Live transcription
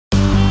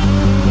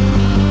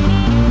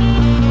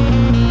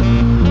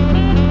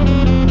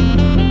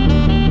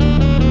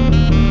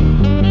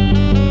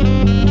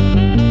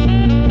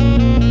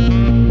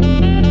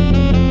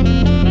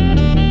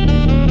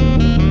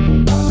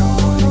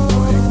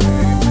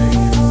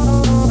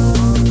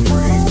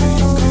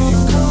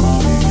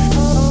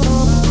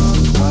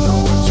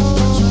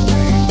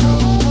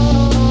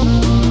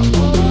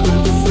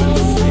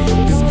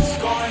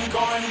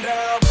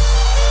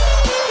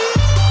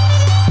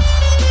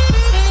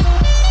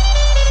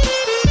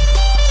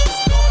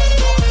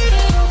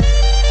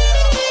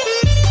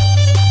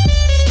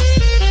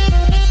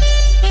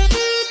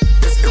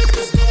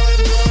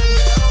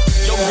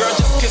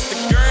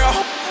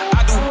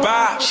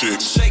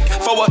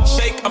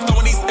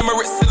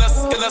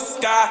in the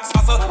sky.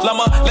 Sponsor,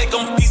 Lama, Lake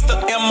 'em, Easter,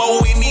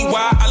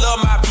 M-O-N-E-Y. I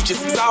love my beaches,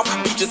 South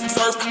beaches,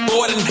 surf,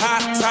 board and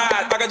high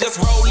tide. I can just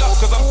roll up,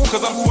 cause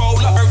I'm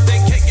swole up. Birthday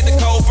cake in the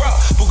Cobra.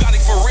 Bugatti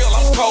for real,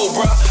 I'm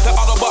Cobra. The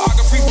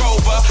autobiography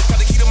rover. Got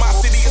the key to my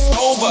city, it's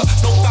over.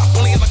 No thoughts,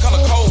 only in the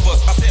color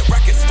covers. I said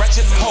records,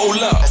 wretches,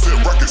 hold up. I said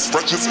records,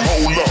 wretches,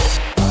 hold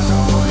up.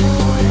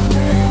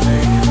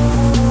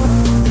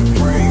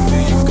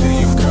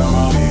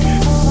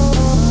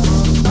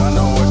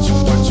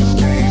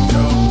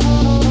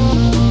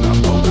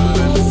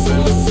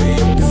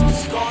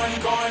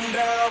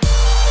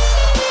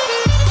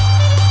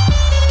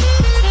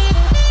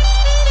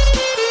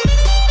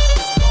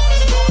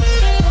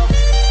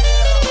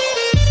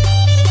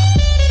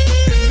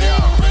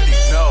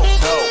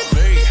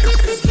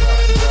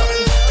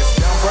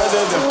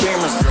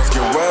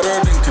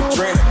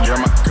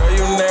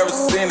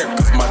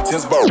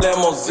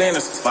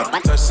 Limousines. My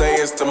touch say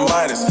it's the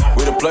Midas.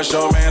 We the plus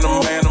your man, a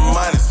man of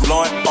minus.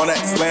 Blowing on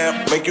that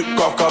slam, make you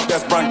cough,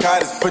 that's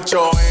bronchitis. Put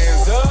your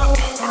hands up.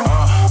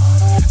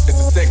 It's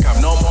a stick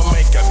up, no more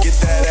makeup. Get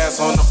that ass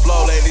on the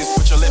floor, ladies.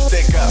 Put your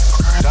lipstick up.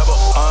 Double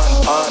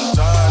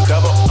entendre.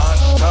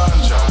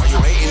 Why you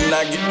hating?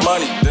 I get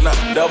money, then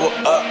I double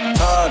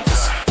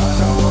up.